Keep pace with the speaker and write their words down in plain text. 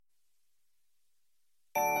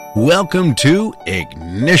Welcome to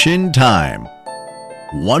Ignition Time.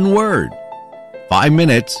 One word, 5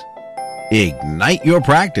 minutes, ignite your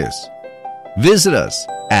practice. Visit us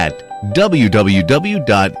at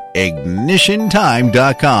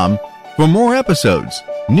www.ignitiontime.com for more episodes,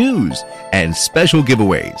 news, and special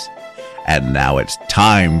giveaways. And now it's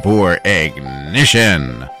time for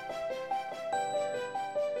Ignition.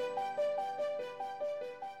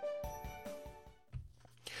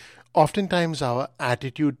 Oftentimes, our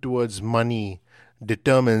attitude towards money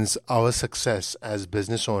determines our success as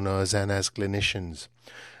business owners and as clinicians.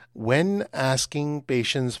 When asking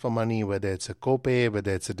patients for money, whether it's a copay,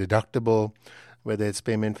 whether it's a deductible, whether it's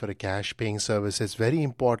payment for a cash paying service, it's very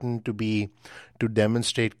important to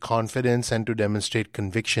demonstrate confidence and to demonstrate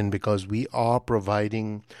conviction because we are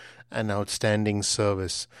providing an outstanding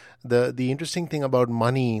service. The interesting thing about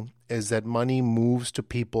money is that money moves to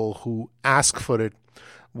people who ask for it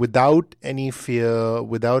without any fear,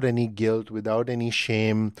 without any guilt, without any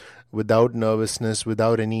shame, without nervousness,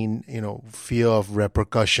 without any fear of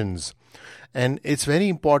repercussions. And it's very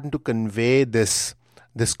important to convey this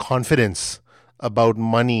confidence about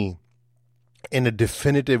money in a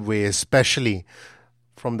definitive way, especially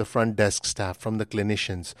from the front desk staff, from the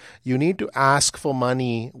clinicians. You need to ask for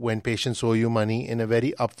money when patients owe you money in a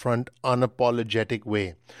very upfront, unapologetic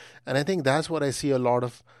way. And I think that's what I see a lot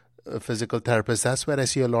of physical therapists, that's where I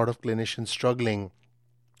see a lot of clinicians struggling,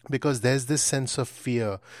 because there's this sense of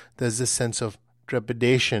fear, there's this sense of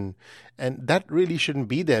trepidation, and that really shouldn't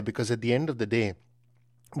be there because at the end of the day,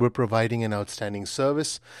 we're providing an outstanding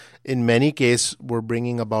service. In many cases, we're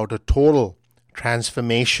bringing about a total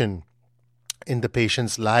transformation in the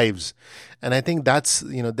patient's lives. And I think that's,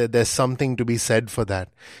 there's something to be said for that.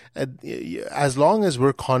 As long as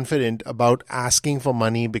we're confident about asking for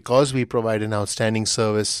money because we provide an outstanding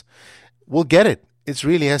service, we'll get it. It's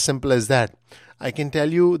really as simple as that. I can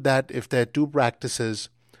tell you that if there are two practices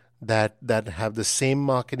that have the same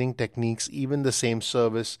marketing techniques, even the same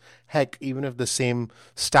service, heck, even if the same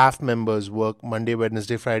staff members work Monday,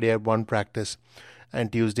 Wednesday, Friday at one practice, and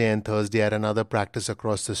Tuesday and Thursday at another practice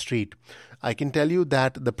across the street, I can tell you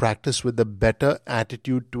that the practice with the better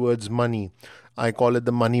attitude towards money, I call it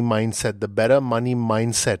the money mindset, the better money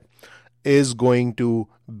mindset is going to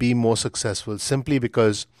be more successful simply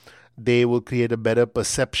because they will create a better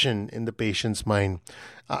perception in the patient's mind.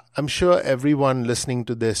 I'm sure everyone listening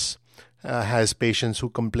to this has patients who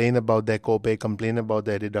complain about their copay, complain about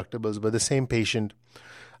their deductibles, but the same patient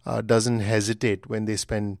doesn't hesitate when they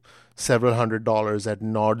spend several $100s at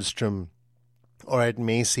Nordstrom or at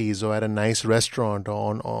Macy's or at a nice restaurant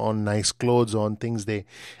or on nice clothes or on things they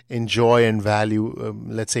enjoy and value.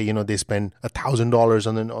 Let's say, they spend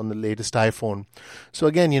 $1,000 on the latest iPhone. So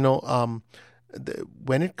again,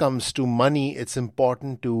 when it comes to money, it's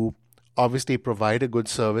important to obviously provide a good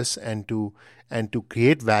service and to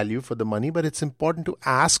create value for the money, but it's important to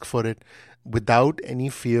ask for it without any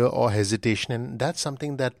fear or hesitation. And that's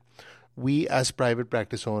something that we as private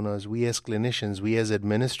practice owners, we as clinicians, we as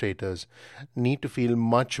administrators need to feel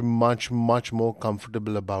much, much, much more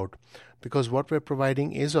comfortable about, because what we're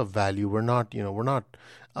providing is of value. We're not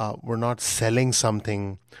selling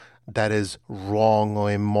something that is wrong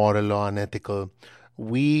or immoral or unethical.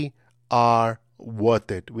 We are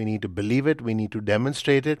worth it. We need to believe it. We need to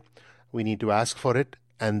demonstrate it. We need to ask for it,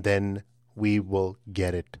 and then we will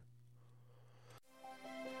get it.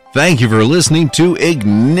 Thank you for listening to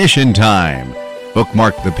Ignition Time.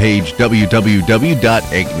 Bookmark the page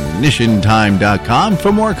www.ignitiontime.com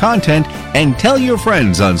for more content and tell your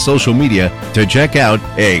friends on social media to check out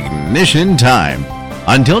Ignition Time.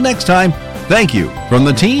 Until next time, thank you from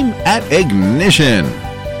the team at Ignition.